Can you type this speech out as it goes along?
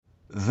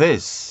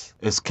This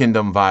is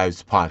Kingdom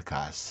Vibes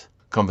Podcast,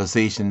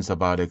 conversations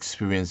about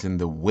experiencing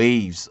the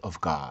waves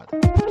of God.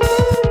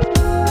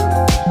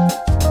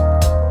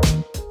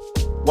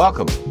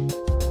 Welcome.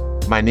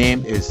 My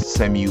name is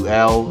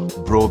Samuel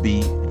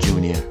Broby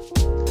Jr.,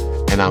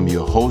 and I'm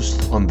your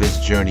host on this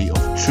journey of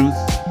truth,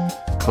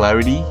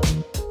 clarity,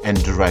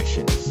 and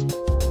directions.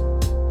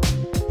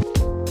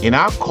 In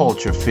our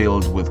culture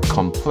filled with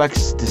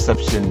complex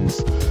deceptions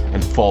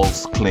and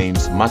false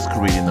claims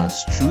masquerading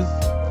as truth,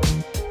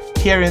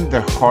 hearing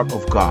the heart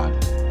of God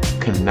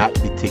cannot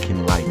be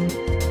taken lightly.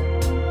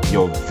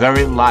 Your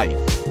very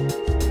life,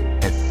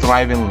 a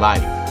thriving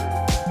life,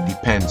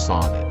 depends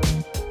on it.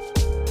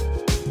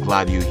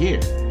 Glad you're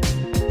here.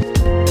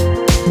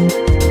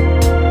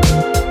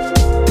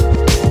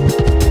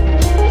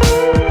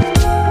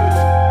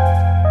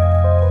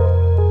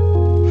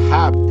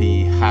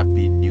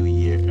 Happy New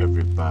Year,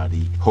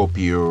 everybody. Hope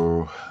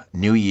your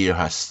new year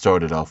has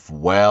started off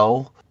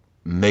well.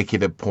 Make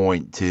it a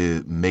point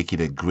to make it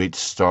a great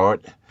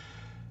start.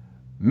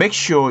 Make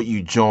sure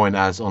you join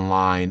us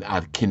online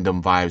at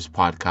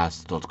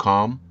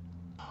kingdomvibespodcast.com.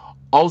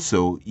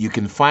 Also, you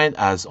can find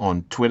us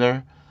on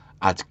Twitter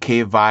at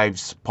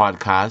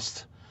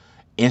KVibesPodcast,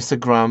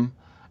 Instagram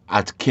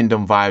at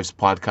Kingdom Vibes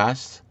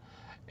Podcast,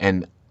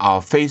 and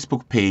our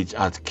Facebook page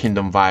at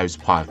Kingdom Vibes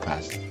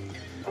Podcast.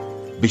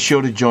 Be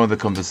sure to join the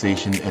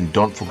conversation and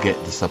don't forget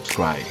to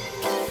subscribe.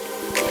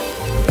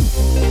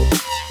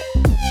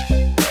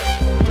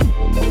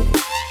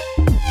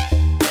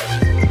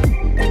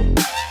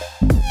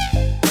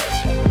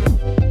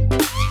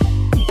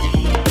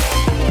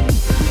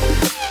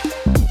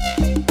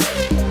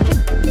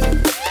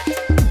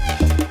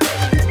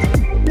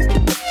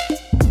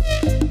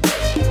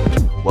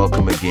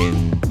 Welcome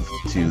again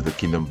to the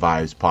Kingdom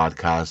Vibes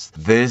Podcast.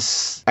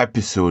 This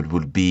episode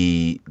would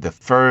be the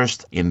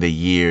first in the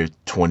year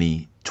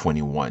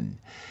 2021.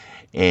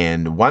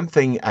 And one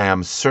thing I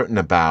am certain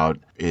about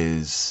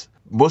is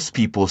most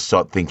people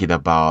start thinking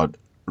about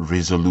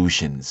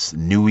resolutions,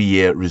 New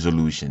Year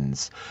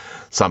resolutions.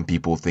 Some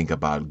people think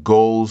about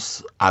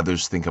goals,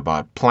 others think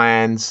about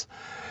plans,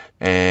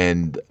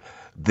 and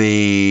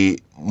they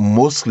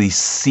mostly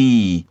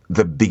see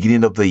the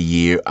beginning of the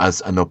year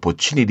as an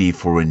opportunity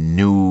for a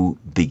new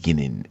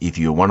beginning. If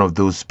you're one of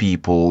those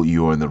people,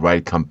 you're in the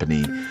right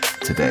company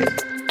today.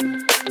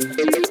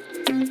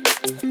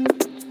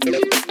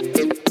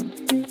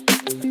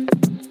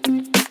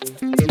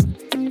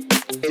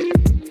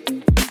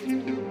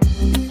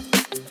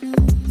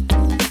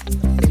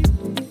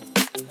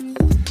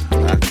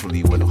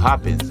 Actually, what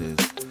happens is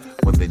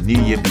when the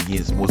new year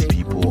begins, most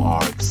people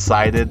are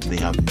excited. They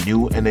have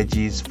new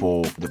energies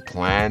for the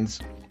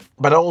plans.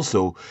 But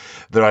also,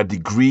 there are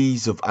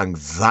degrees of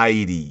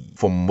anxiety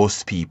for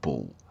most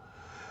people.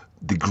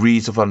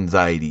 Degrees of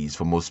anxieties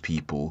for most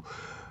people.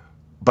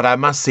 But I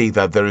must say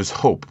that there is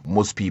hope.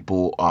 Most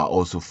people are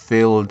also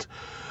filled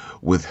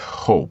with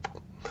hope.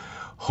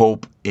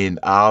 Hope in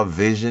our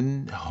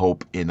vision,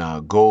 hope in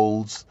our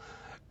goals,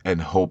 and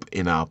hope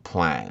in our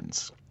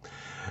plans.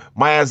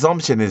 My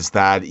assumption is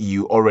that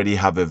you already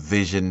have a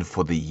vision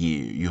for the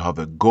year. You have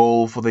a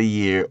goal for the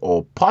year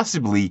or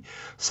possibly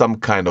some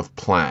kind of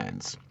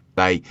plans.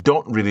 I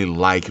don't really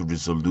like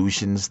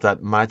resolutions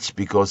that much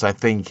because I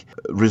think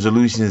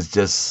resolutions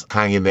just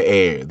hang in the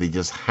air. They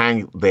just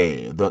hang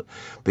there.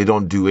 They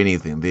don't do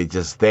anything. They're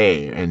just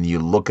there. And you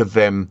look at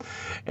them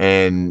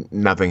and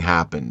nothing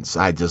happens.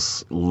 I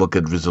just look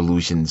at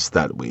resolutions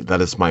that way.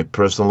 That is my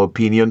personal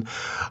opinion.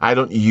 I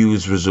don't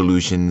use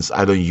resolutions.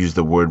 I don't use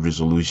the word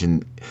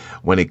resolution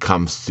when it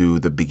comes to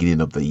the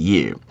beginning of the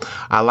year.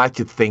 I like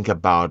to think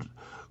about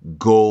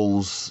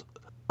goals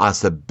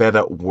as a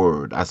better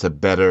word, as a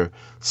better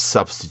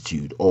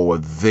substitute or a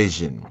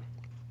vision.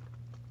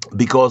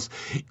 Because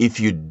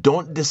if you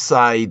don't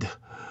decide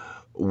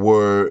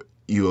where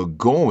you're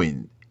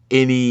going,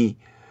 any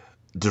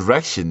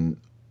direction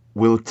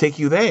will take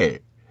you there.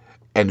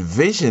 And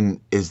vision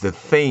is the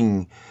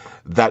thing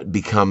that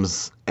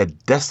becomes a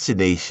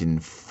destination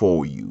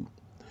for you.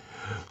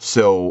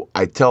 So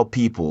I tell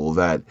people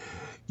that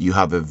you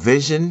have a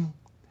vision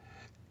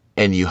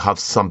and you have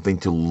something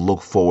to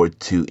look forward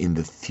to in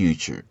the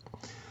future.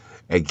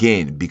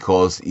 Again,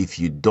 because if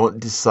you don't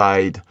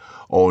decide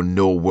or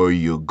know where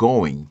you're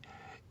going,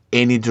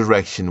 any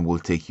direction will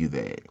take you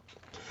there.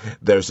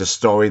 There's a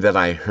story that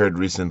I heard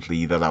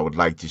recently that I would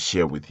like to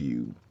share with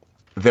you.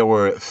 There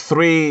were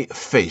 3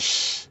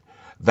 fish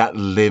that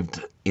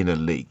lived in a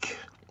lake.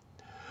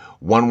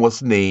 One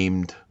was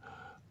named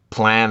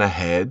Plan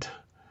Ahead,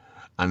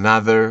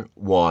 another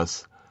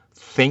was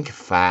Think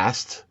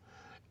Fast,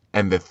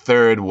 and the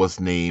third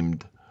was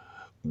named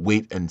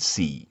Wait and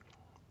See.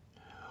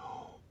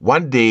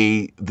 One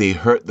day, they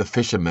heard the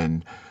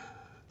fisherman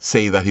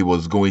say that he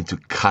was going to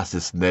cast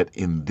his net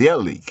in their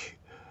lake.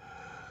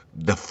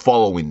 The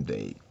following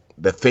day,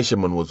 the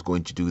fisherman was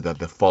going to do that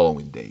the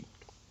following day.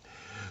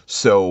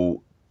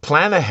 So,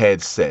 Plan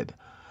Ahead said,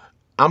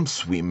 I'm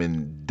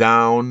swimming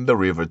down the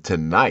river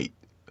tonight.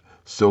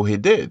 So he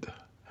did.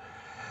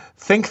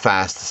 Think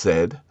Fast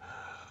said,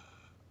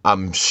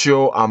 I'm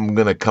sure I'm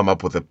going to come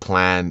up with a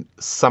plan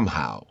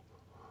somehow.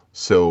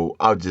 So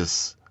I'll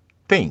just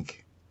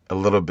think a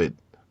little bit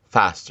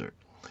faster.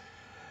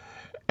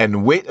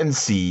 And Wait and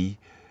See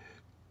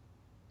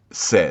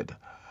said,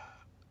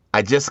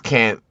 I just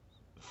can't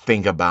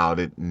think about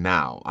it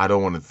now. I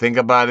don't want to think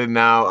about it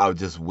now. I'll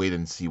just wait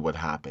and see what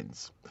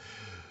happens.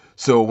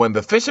 So when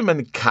the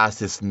fisherman cast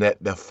his net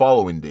the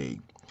following day,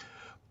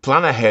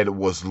 Plan Ahead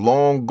was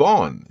long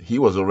gone. He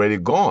was already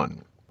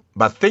gone.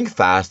 But Think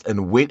Fast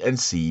and Wait and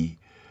See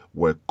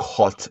were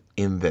caught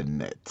in the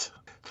net.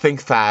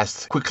 Think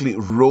Fast quickly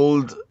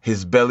rolled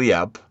his belly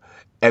up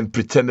and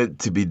pretended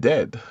to be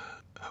dead.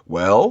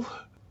 Well,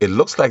 it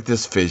looks like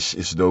this fish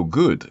is no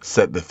good,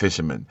 said the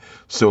fisherman.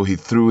 So he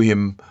threw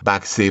him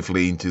back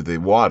safely into the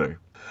water.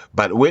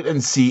 But Wait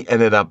and See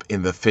ended up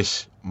in the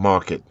fish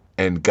market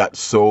and got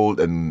sold,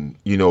 and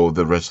you know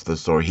the rest of the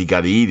story. He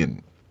got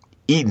eaten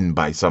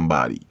by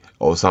somebody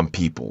or some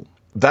people.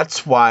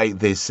 That's why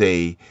they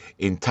say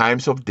in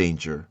times of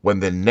danger, when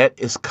the net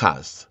is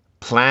cast,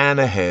 plan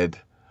ahead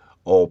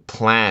or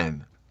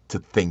plan to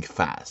think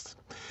fast.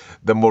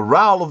 The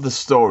morale of the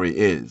story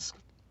is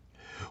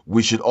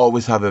we should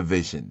always have a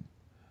vision.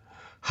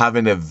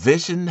 Having a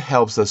vision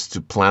helps us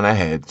to plan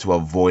ahead to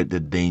avoid the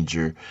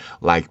danger,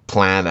 like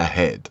Plan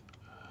Ahead.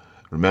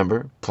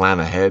 Remember, Plan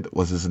Ahead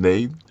was his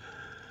name?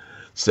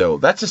 So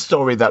that's a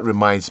story that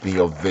reminds me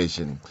of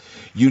vision.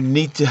 You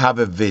need to have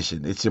a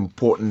vision. It's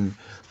important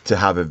to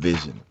have a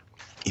vision.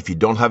 If you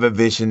don't have a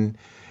vision,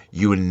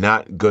 you're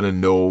not going to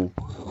know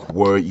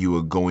where you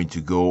are going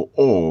to go,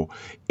 or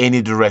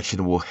any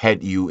direction will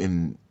head you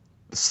in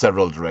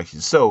several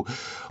directions. So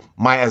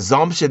my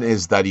assumption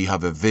is that you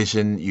have a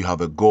vision, you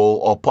have a goal,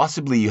 or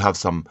possibly you have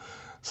some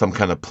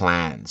kind of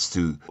plans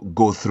to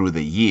go through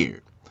the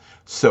year.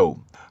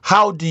 So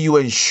how do you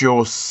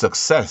ensure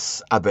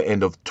success at the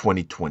end of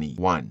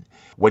 2021?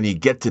 When you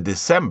get to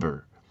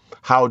December,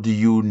 how do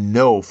you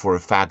know for a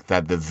fact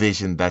that the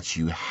vision that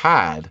you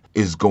had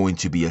is going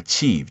to be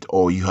achieved,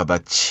 or you have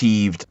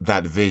achieved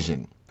that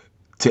vision?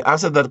 To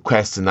answer that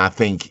question, I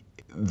think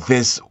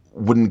this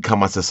wouldn't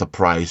come as a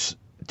surprise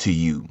to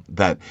you,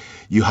 that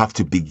you have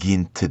to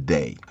begin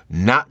today.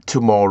 Not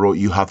tomorrow,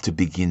 you have to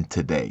begin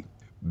today.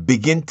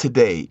 Begin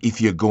today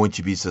if you're going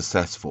to be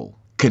successful.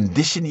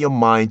 Condition your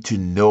mind to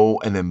know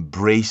and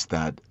embrace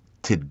that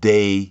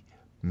today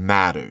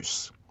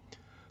matters.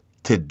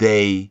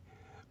 Today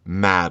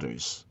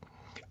matters.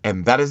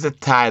 And that is the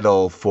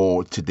title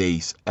for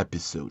today's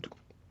episode.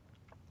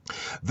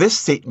 This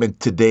statement,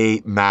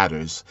 today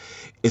matters,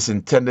 is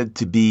intended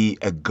to be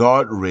a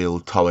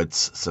guardrail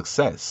towards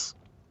success.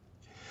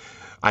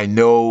 I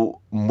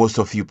know most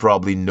of you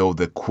probably know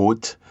the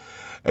quote,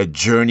 a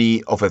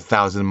journey of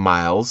 1,000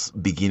 miles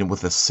begin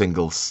with a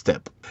single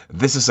step.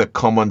 This is a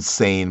common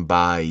saying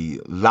by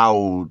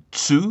Lao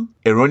Tzu,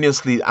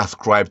 erroneously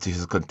ascribed to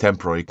his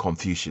contemporary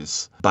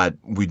Confucius. But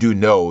we do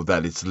know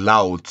that it's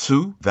Lao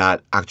Tzu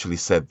that actually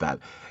said that.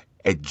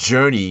 A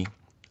journey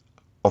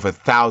of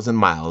 1,000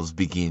 miles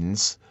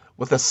begins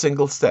with a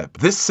single step.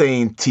 This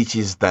saying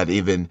teaches that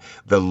even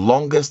the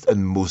longest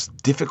and most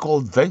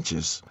difficult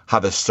ventures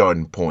have a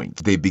starting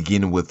point. They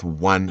begin with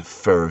one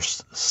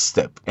first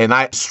step. And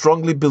I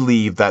strongly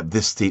believe that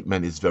this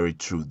statement is very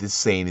true. This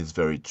saying is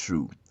very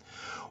true.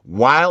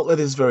 While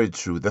it is very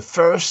true, the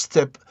first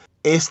step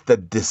is the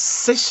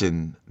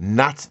decision,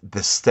 not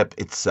the step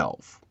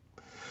itself.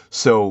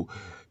 So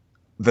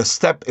the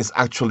step is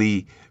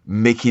actually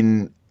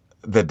making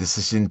the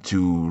decision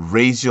to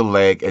raise your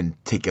leg and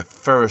take a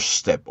first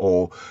step,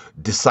 or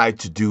decide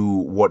to do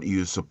what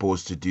you're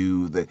supposed to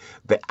do, the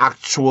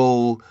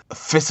actual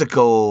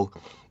physical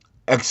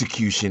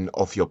execution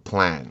of your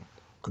plan.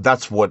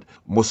 That's what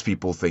most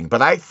people think.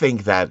 But I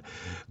think that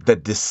the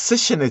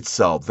decision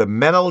itself, the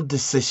mental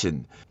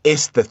decision,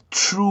 is the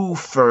true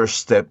first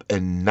step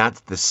and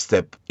not the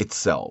step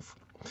itself.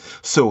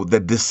 So the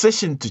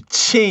decision to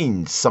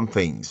change some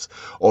things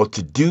or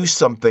to do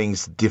some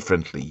things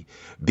differently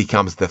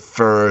becomes the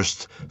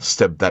first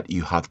step that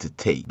you have to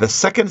take. The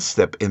second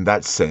step in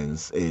that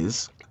sense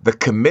is the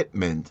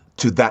commitment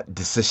to that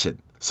decision.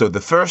 So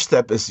the first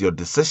step is your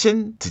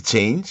decision to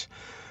change.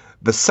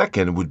 The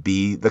second would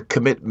be the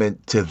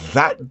commitment to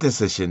that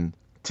decision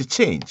to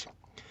change.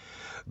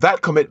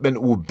 That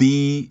commitment will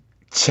be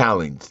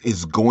challenged,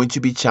 is going to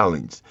be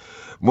challenged.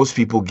 Most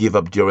people give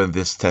up during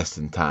this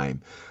testing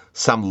time.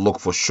 Some look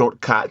for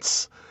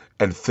shortcuts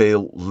and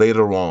fail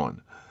later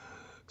on.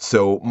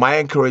 So my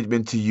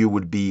encouragement to you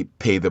would be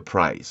pay the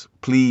price.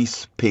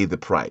 Please pay the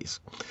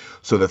price.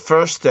 So the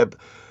first step,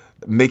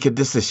 make a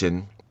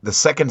decision. The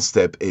second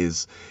step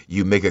is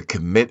you make a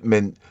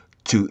commitment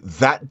to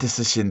that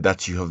decision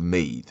that you have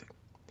made.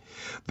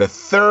 The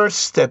third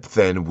step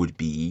then would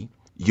be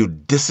you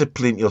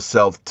discipline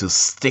yourself to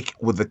stick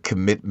with the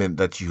commitment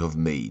that you have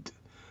made.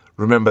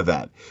 Remember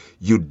that.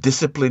 You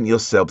discipline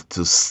yourself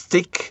to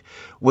stick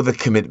with the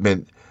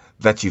commitment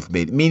that you've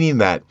made, meaning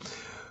that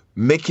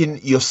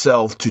making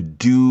yourself to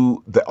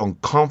do the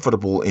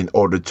uncomfortable in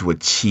order to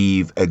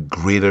achieve a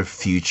greater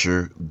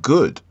future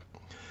good.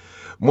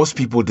 Most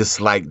people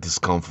dislike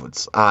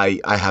discomforts. I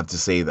have to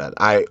say that.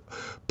 I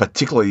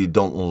particularly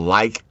don't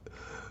like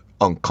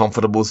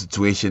uncomfortable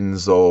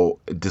situations or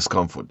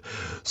discomfort.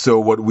 So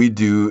what we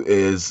do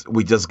is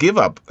we just give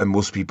up, and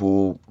most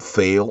people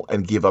fail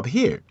and give up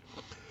here.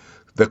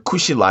 The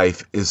cushy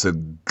life is a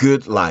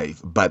good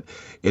life, but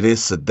it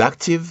is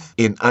seductive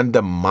in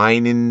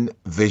undermining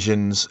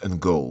visions and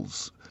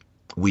goals.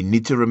 We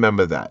need to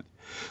remember that.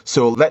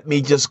 So let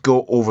me just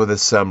go over the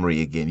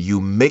summary again.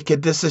 You make a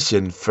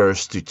decision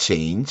first to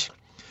change,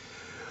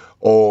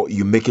 or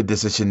you make a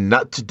decision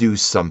not to do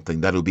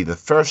something. That will be the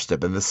first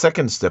step. And the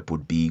second step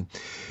would be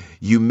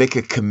you make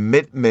a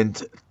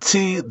commitment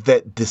to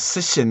that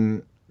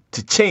decision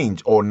to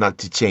change or not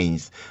to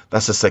change.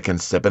 That's the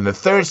second step. And the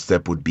third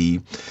step would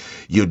be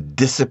you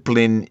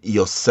discipline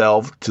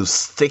yourself to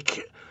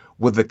stick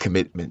with the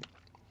commitment.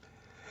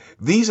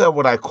 These are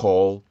what I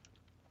call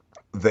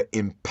the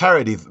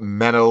imperative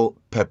mental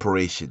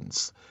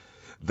preparations.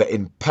 The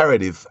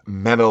imperative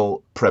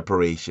mental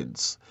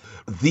preparations.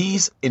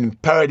 These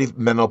imperative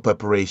mental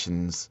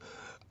preparations,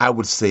 I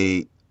would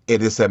say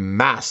it is a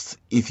must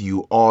if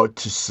you are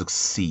to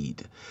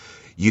succeed.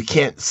 You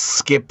can't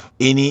skip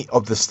any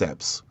of the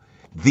steps.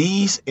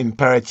 These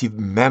imperative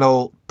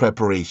mental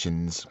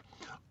preparations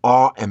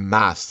are a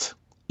must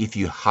if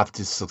you have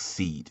to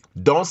succeed.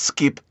 Don't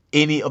skip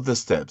any of the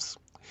steps.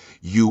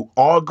 You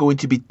are going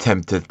to be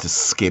tempted to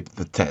skip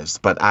the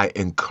test, but I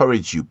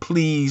encourage you,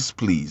 please,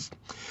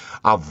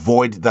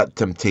 avoid that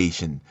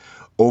temptation.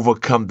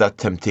 Overcome that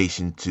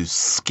temptation to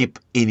skip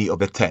any of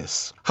the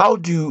tests. How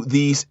do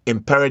these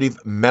imperative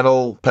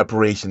mental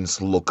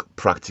preparations look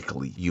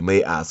practically? You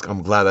may ask.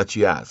 I'm glad that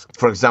you asked.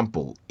 For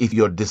example, if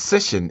your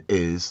decision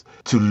is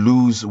to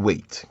lose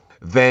weight,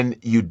 then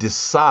you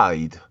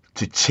decide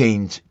to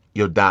change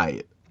your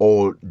diet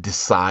or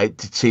decide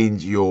to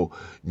change your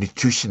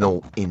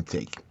nutritional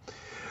intake.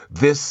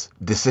 This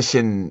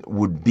decision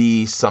would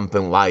be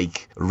something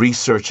like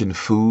researching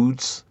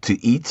foods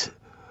to eat,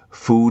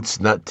 foods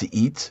not to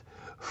eat,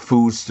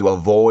 foods to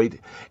avoid,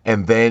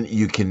 and then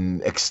you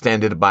can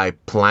extend it by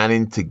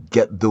planning to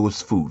get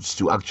those foods,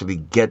 to actually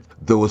get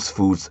those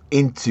foods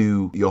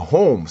into your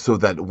home so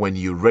that when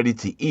you're ready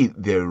to eat,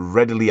 they're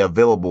readily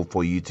available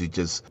for you to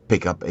just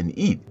pick up and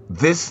eat.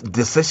 This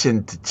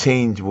decision to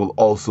change will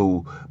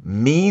also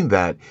mean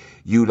that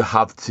you'd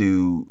have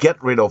to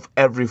get rid of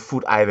every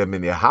food item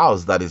in your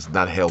house that is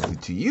not healthy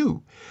to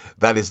you,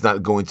 that is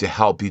not going to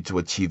help you to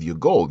achieve your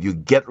goal. You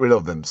get rid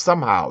of them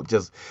somehow.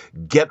 Just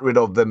get rid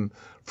of them.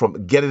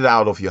 Get it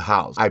out of your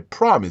house. I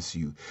promise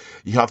you,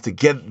 you have to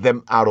get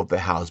them out of the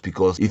house,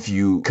 because if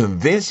you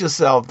convince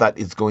yourself that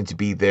it's going to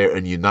be there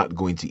and you're not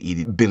going to eat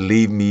it,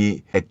 believe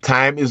me, a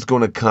time is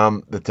going to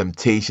come, the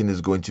temptation is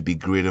going to be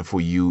greater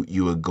for you.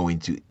 You are going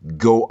to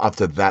go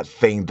after that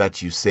thing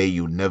that you say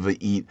you never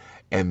eat,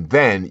 and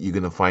then you're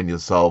going to find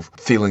yourself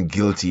feeling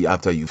guilty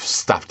after you've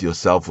stuffed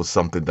yourself with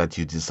something that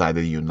you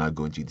decided you're not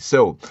going to eat.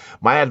 So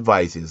my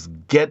advice is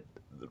get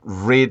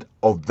rid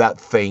of that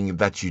thing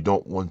that you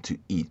don't want to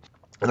eat.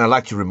 And I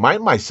like to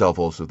remind myself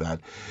also that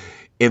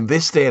in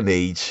this day and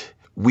age,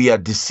 we are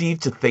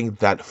deceived to think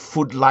that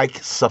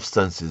food-like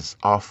substances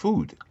are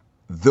food.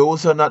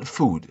 Those are not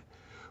food.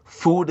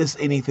 Food is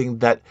anything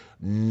that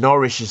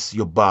nourishes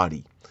your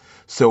body.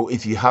 So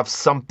if you have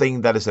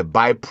something that is a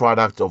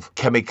byproduct of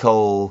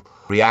chemical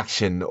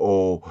reaction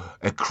or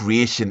a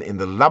creation in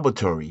the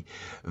laboratory,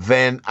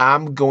 then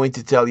I'm going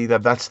to tell you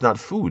that that's not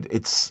food.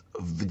 It's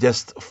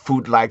just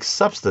food-like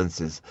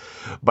substances.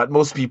 But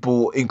most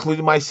people,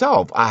 including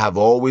myself, I have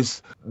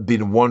always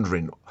been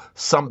wondering,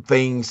 some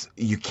things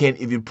you can't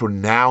even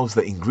pronounce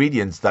the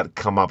ingredients that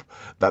come up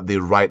that they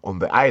write on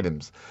the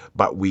items,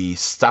 but we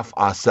stuff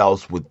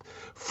ourselves with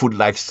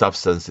food-like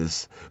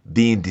substances,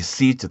 being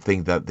deceived to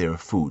think that they're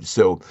food.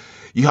 So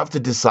you have to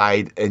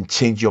decide and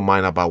change your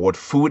mind about what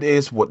food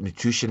is, what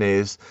nutrition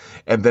is,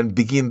 and then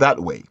begin that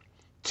way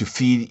to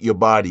feed your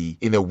body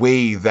in a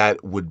way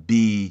that would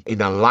be in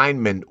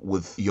alignment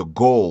with your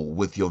goal,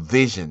 with your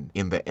vision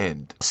in the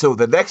end. So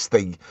the next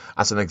thing,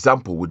 as an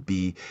example, would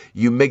be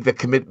you make the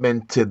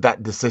commitment to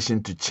that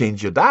decision to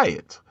change your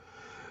diet.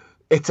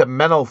 It's a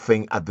mental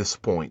thing at this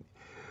point.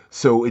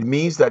 So it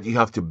means that you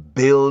have to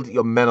build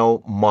your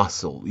mental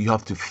muscle. You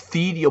have to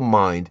feed your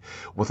mind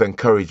with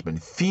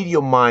encouragement, feed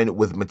your mind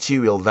with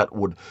material that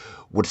would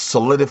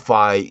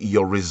solidify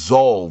your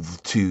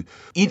resolve to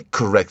eat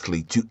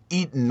correctly, to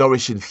eat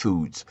nourishing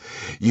foods.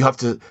 You have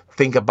to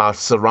think about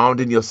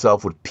surrounding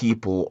yourself with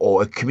people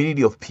or a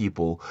community of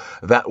people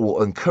that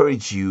will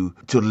encourage you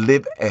to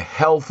live a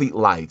healthy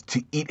life,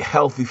 to eat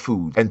healthy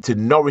food, and to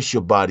nourish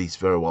your bodies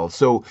very well.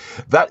 So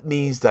that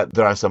means that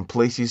there are some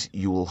places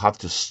you will have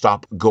to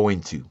stop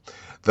going to.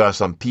 There are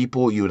some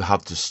people you would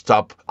have to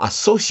stop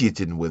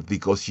associating with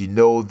because you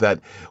know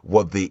that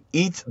what they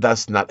eat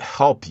does not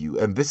help you.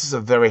 And this is a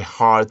very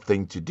hard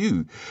thing to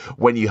do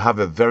when you have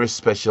a very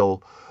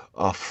special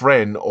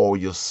friend or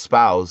your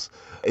spouse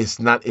is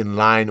not in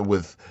line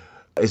with,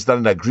 it's not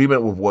in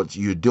agreement with what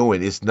you're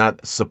doing, it's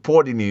not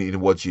supporting you in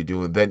what you're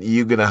doing, then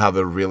you're going to have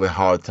a really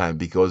hard time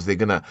because they're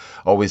going to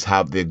always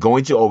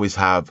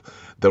have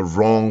the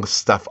wrong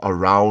stuff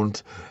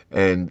around,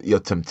 and your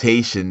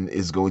temptation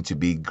is going to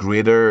be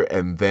greater,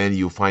 and then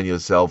you find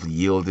yourself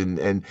yielding,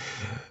 and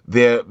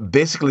they're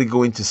basically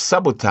going to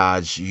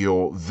sabotage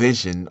your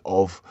vision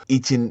of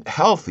eating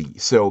healthy.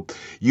 So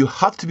you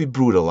have to be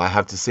brutal. I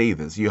have to say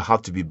this. You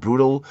have to be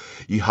brutal.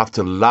 You have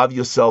to love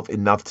yourself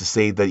enough to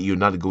say that you're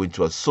not going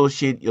to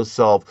associate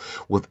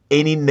yourself with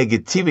any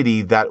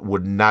negativity that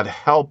would not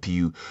help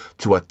you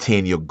to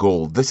attain your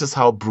goal. This is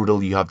how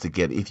brutal you have to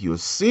get. If you're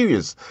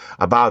serious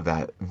about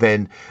that,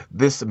 then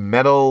this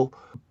mental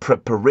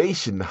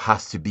preparation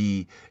has to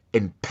be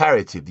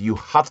imperative. You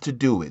have to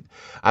do it.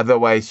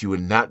 Otherwise, you are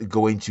not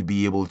going to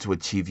be able to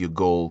achieve your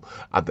goal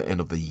at the end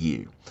of the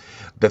year.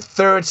 The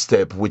third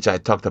step, which I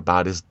talked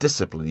about, is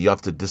discipline. You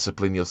have to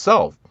discipline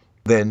yourself.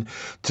 Then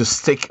to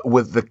stick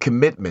with the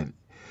commitment.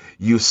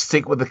 You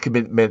stick with the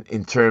commitment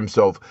in terms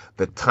of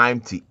the time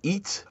to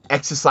eat,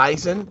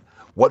 exercising,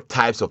 what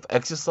types of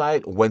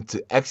exercise, when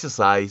to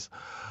exercise,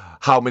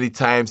 how many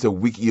times a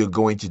week you're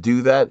going to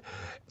do that.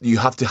 You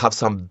have to have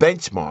some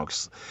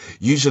benchmarks.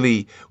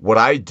 Usually what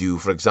I do,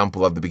 for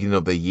example, at the beginning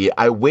of the year,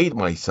 I weighed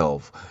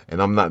myself.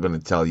 And I'm not going to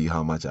tell you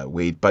how much I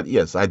weighed, but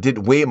yes, I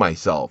did weigh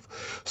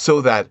myself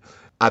so that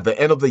at the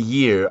end of the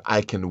year,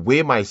 I can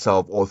weigh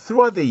myself, or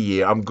throughout the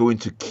year, I'm going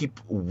to keep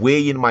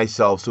weighing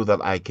myself so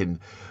that I can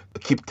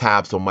keep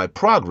tabs on my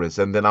progress.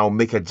 And then I'll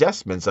make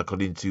adjustments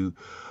according to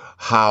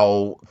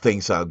how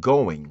things are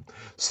going.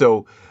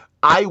 So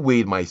I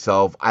weighed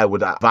myself. I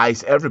would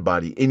advise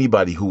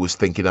anybody who was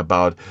thinking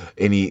about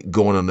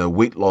going on a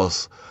weight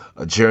loss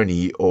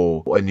journey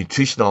or a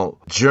nutritional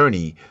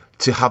journey,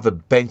 to have a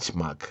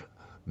benchmark.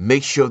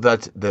 Make sure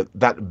that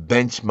that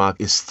benchmark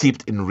is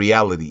steeped in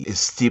reality, is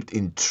steeped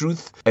in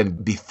truth,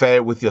 and be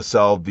fair with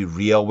yourself, be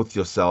real with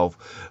yourself.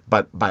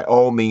 But by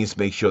all means,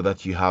 make sure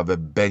that you have a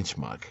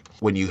benchmark.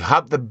 When you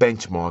have the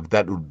benchmark,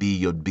 that would be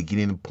your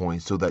beginning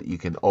point so that you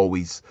can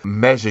always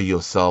measure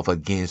yourself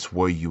against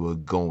where you are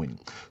going.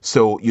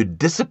 So you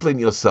discipline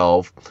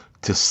yourself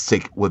to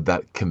stick with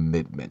that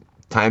commitment.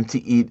 Time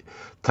to eat,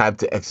 time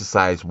to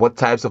exercise, what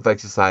types of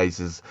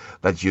exercises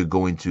that you're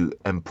going to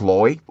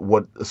employ,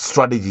 what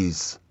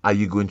strategies are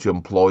you going to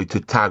employ to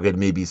target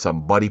maybe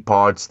some body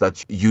parts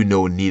that you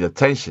know need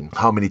attention,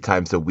 how many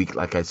times a week,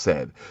 like I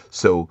said.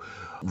 So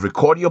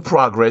record your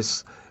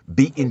progress,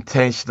 be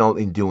intentional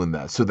in doing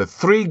that. So the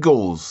 3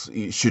 goals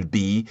should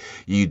be: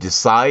 you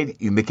decide,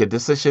 you make a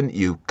decision,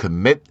 you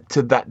commit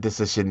to that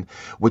decision,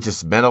 which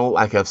is mental,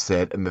 like I've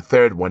said. And the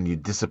third one, you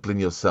discipline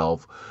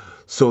yourself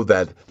so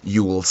that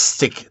you will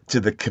stick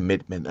to the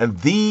commitment. And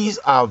these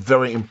are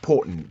very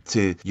important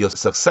to your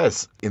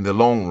success in the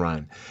long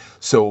run.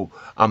 So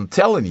I'm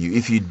telling you,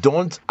 if you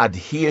don't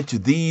adhere to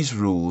these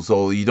rules,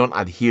 or you don't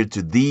adhere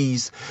to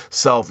these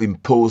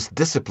self-imposed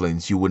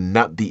disciplines, you will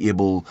not be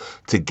able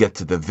to get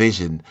to the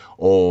vision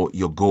or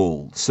your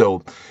goal.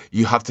 So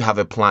you have to have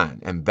a plan,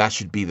 and that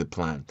should be the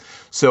plan.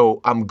 So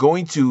I'm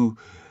going to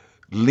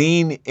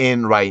lean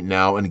in right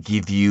now and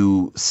give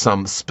you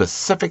some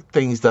specific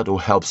things that will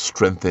help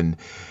strengthen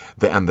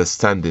the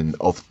understanding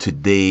of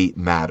today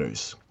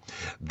matters.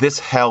 This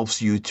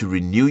helps you to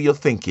renew your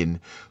thinking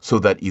so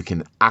that you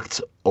can act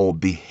or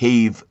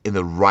behave in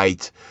the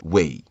right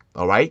way.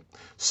 All right.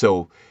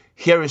 So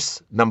here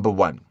is number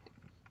one.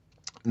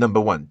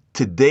 Number one,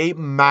 today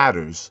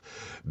matters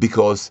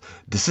because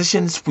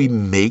decisions we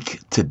make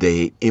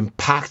today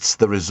impacts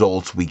the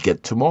results we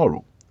get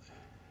tomorrow.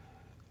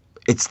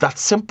 It's that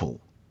simple.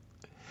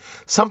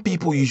 Some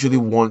people usually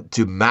want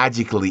to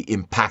magically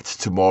impact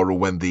tomorrow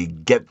when they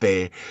get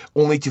there,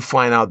 only to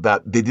find out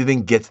that they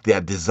didn't get their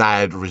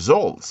desired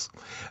results.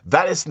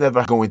 That is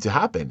never going to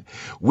happen.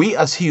 We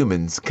as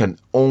humans can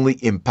only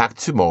impact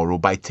tomorrow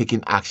by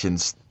taking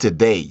actions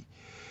today.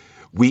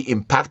 We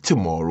impact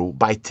tomorrow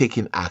by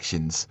taking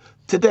actions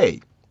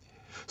today.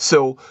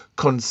 So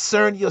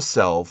concern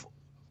yourself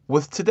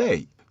with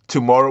today.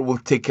 Tomorrow will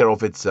take care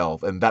of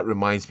itself. And that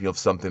reminds me of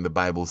something the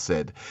Bible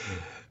said.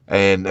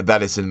 And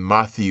that is in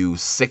Matthew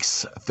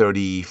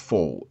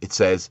 6:34. It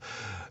says,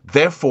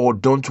 "Therefore,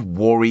 don't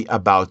worry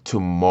about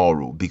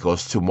tomorrow,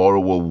 because tomorrow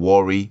will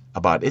worry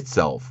about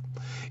itself.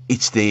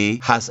 Each day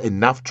has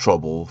enough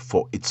trouble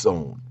for its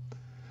own."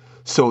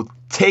 So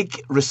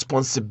take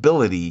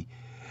responsibility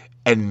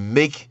and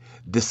make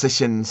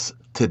decisions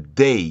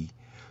today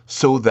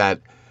so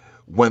that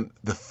when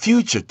the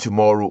future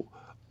tomorrow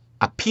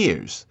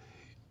appears,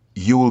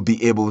 you will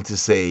be able to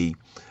say,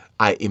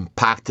 I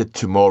impacted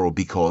tomorrow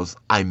because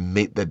I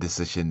made the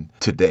decision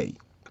today.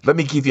 Let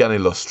me give you an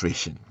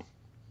illustration.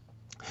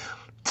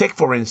 Take,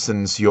 for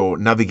instance, your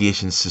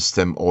navigation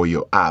system or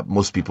your app.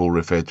 Most people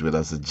refer to it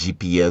as a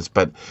GPS,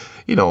 but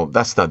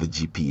that's not the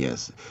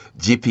GPS.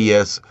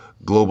 GPS,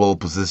 global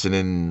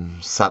positioning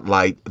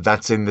satellite,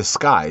 that's in the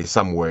sky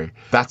somewhere.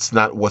 That's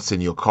not what's in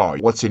your car.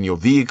 What's in your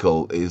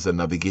vehicle is a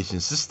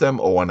navigation system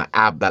or an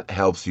app that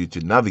helps you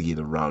to navigate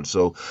around.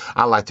 So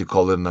I like to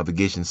call it a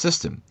navigation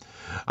system.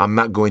 I'm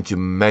not going to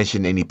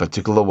mention any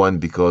particular one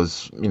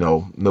because,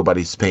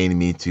 nobody's paying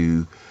me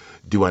to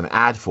do an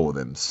ad for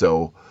them.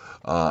 So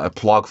a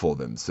plug for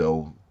them.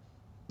 So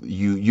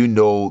You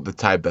know the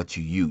type that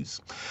you use.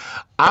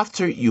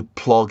 After you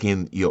plug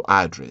in your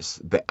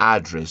address, the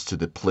address to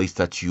the place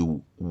that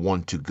you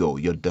want to go,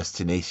 your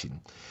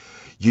destination,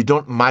 you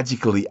don't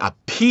magically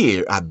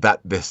appear at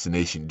that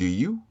destination, do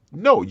you?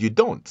 No, you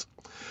don't.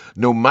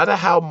 No matter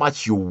how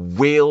much you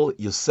will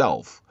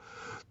yourself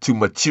to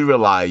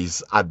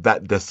materialize at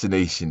that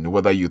destination,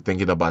 whether you're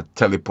thinking about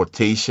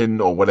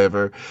teleportation or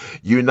whatever,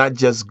 you're not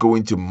just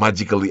going to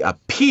magically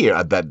appear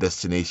at that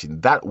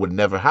destination. That would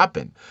never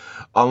happen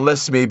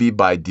unless maybe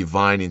by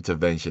divine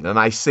intervention. And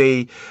I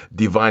say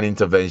divine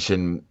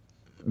intervention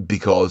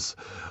because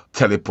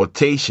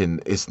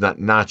teleportation is not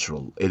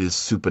natural. It is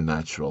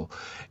supernatural.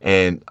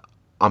 And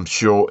I'm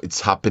sure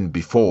it's happened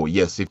before.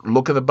 Yes, if you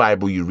look at the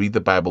Bible, you read the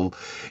Bible,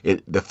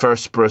 the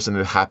first person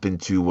it happened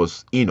to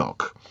was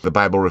Enoch. The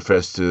Bible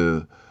refers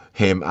to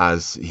him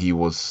as he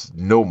was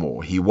no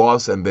more. He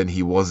was, and then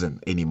he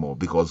wasn't anymore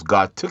because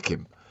God took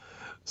him.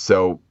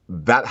 So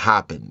that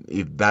happened.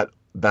 If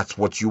that's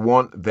what you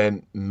want,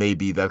 then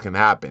maybe that can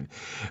happen.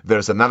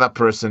 There's another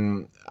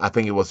person, I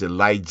think it was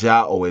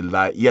Elijah or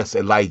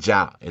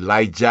Elijah.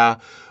 Elijah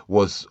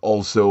was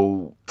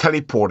also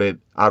teleported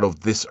out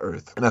of this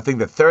earth. And I think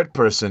the third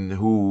person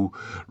who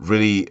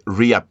really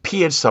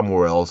reappeared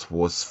somewhere else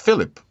was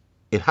Philip.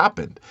 It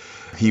happened.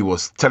 He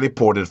was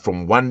teleported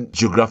from one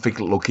geographic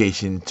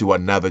location to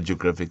another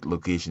geographic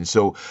location.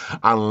 So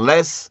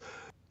unless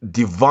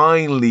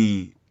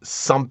divinely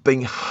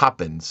something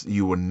happens,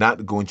 you are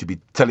not going to be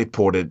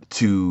teleported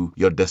to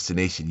your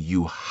destination.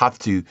 You have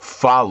to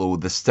follow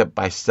the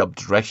step-by-step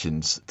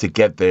directions to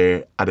get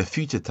there at a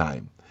future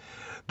time.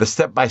 The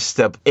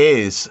step-by-step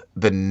is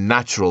the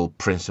natural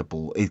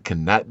principle. It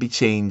cannot be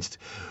changed.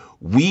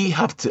 We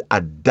have to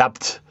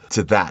adapt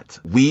to that.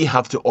 We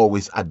have to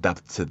always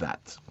adapt to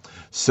that.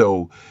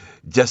 So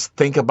just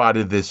think about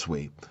it this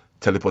way.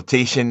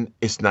 Teleportation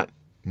is not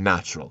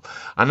natural.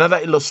 Another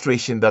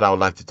illustration that I would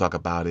like to talk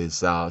about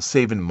is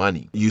saving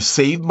money. You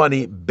save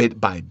money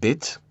bit by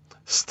bit,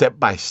 step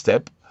by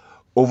step,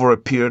 over a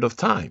period of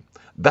time.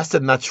 That's the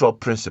natural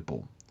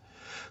principle.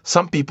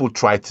 Some people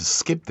try to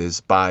skip this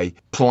by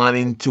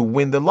planning to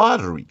win the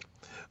lottery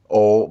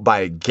or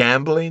by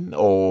gambling,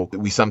 or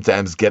we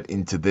sometimes get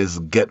into this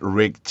get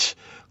rich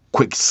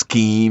quick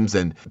schemes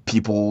and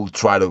people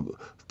try to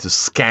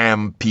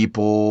scam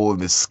people,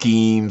 the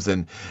schemes,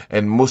 and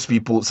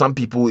some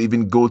people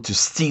even go to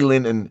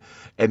stealing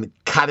and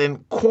cutting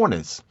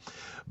corners.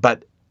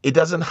 But it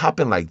doesn't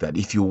happen like that.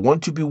 If you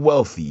want to be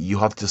wealthy, you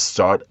have to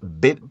start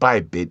bit by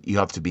bit. You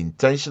have to be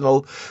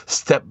intentional,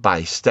 step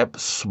by step,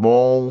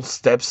 small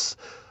steps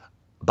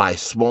by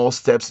small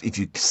steps. If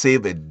you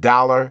save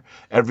 $1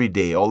 every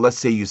day, or let's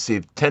say you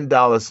save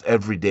 $10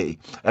 every day,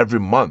 every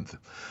month,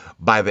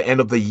 by the end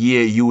of the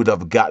year, you would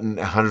have gotten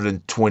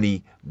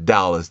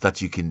 $120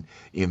 that you can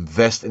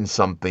invest in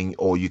something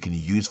or you can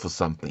use for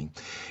something.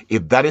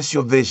 If that is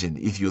your vision,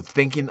 if you're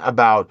thinking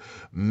about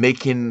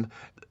making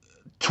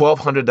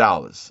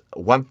 $1,200,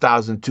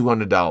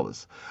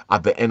 $1,200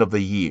 at the end of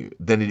the year,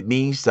 then it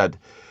means that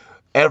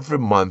every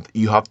month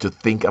you have to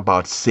think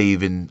about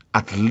saving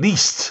at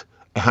least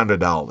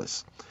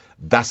 $100.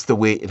 That's the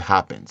way it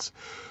happens.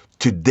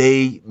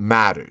 Today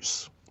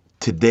matters.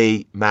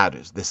 Today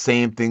matters. The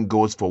same thing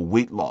goes for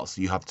weight loss.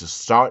 You have to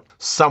start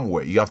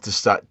somewhere. You have to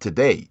start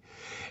today.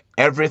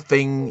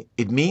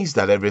 It means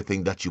that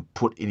everything that you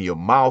put in your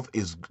mouth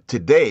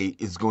today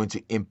is going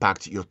to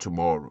impact your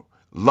tomorrow.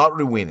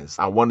 Lottery winners.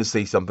 I want to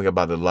say something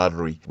about the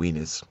lottery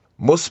winners.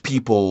 Most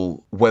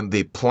people, when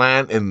they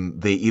plan and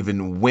they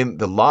even win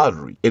the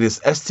lottery, it is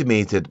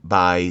estimated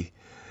by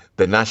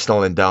the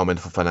National Endowment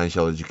for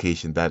Financial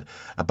Education that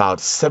about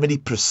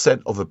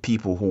 70% of the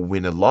people who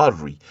win a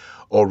lottery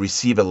or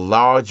receive a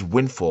large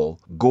windfall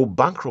go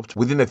bankrupt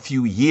within a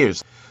few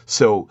years.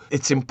 So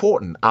it's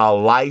important. Our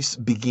lives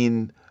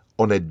begin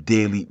on a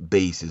daily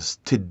basis.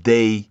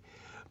 Today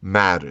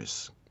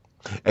matters.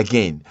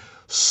 Again,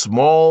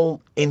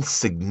 small,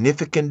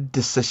 insignificant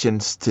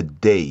decisions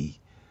today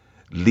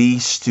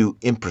leads to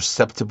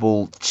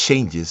imperceptible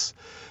changes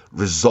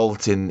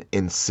resulting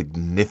in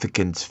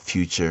significant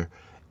future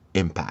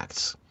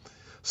impacts.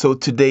 So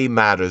today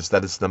matters.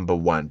 That is number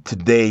one.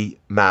 Today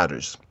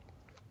matters.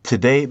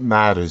 Today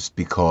matters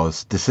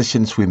because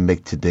decisions we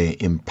make today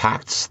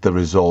impacts the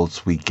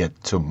results we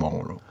get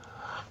tomorrow.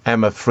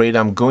 I'm afraid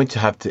I'm going to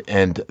have to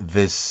end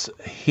this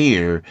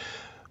here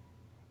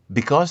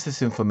because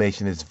this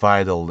information is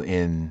vital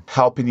in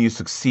helping you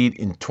succeed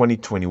in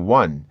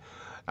 2021.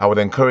 I would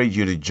encourage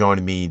you to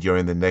join me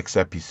during the next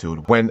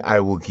episode when I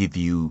will give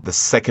you the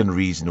second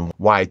reason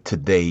why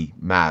today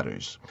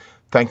matters.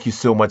 Thank you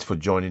so much for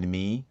joining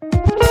me.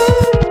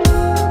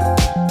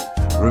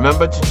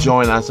 Remember to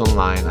join us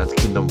online at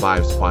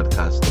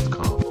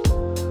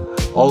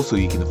kingdomvibespodcast.com. Also,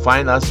 you can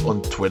find us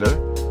on Twitter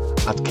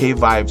at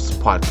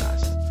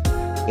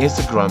KVibesPodcast,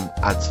 Instagram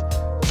at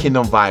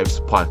Kingdom Vibes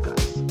Podcast,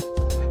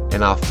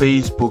 and our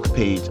Facebook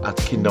page at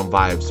Kingdom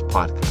Vibes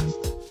Podcast.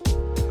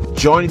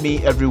 Join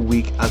me every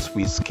week as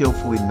we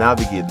skillfully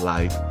navigate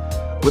life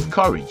with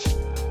courage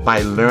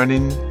by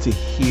learning to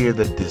hear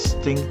the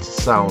distinct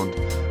sound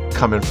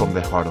coming from the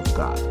heart of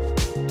God.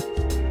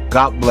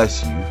 God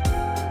bless you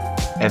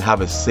and have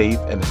a safe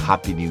and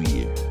happy new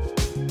year.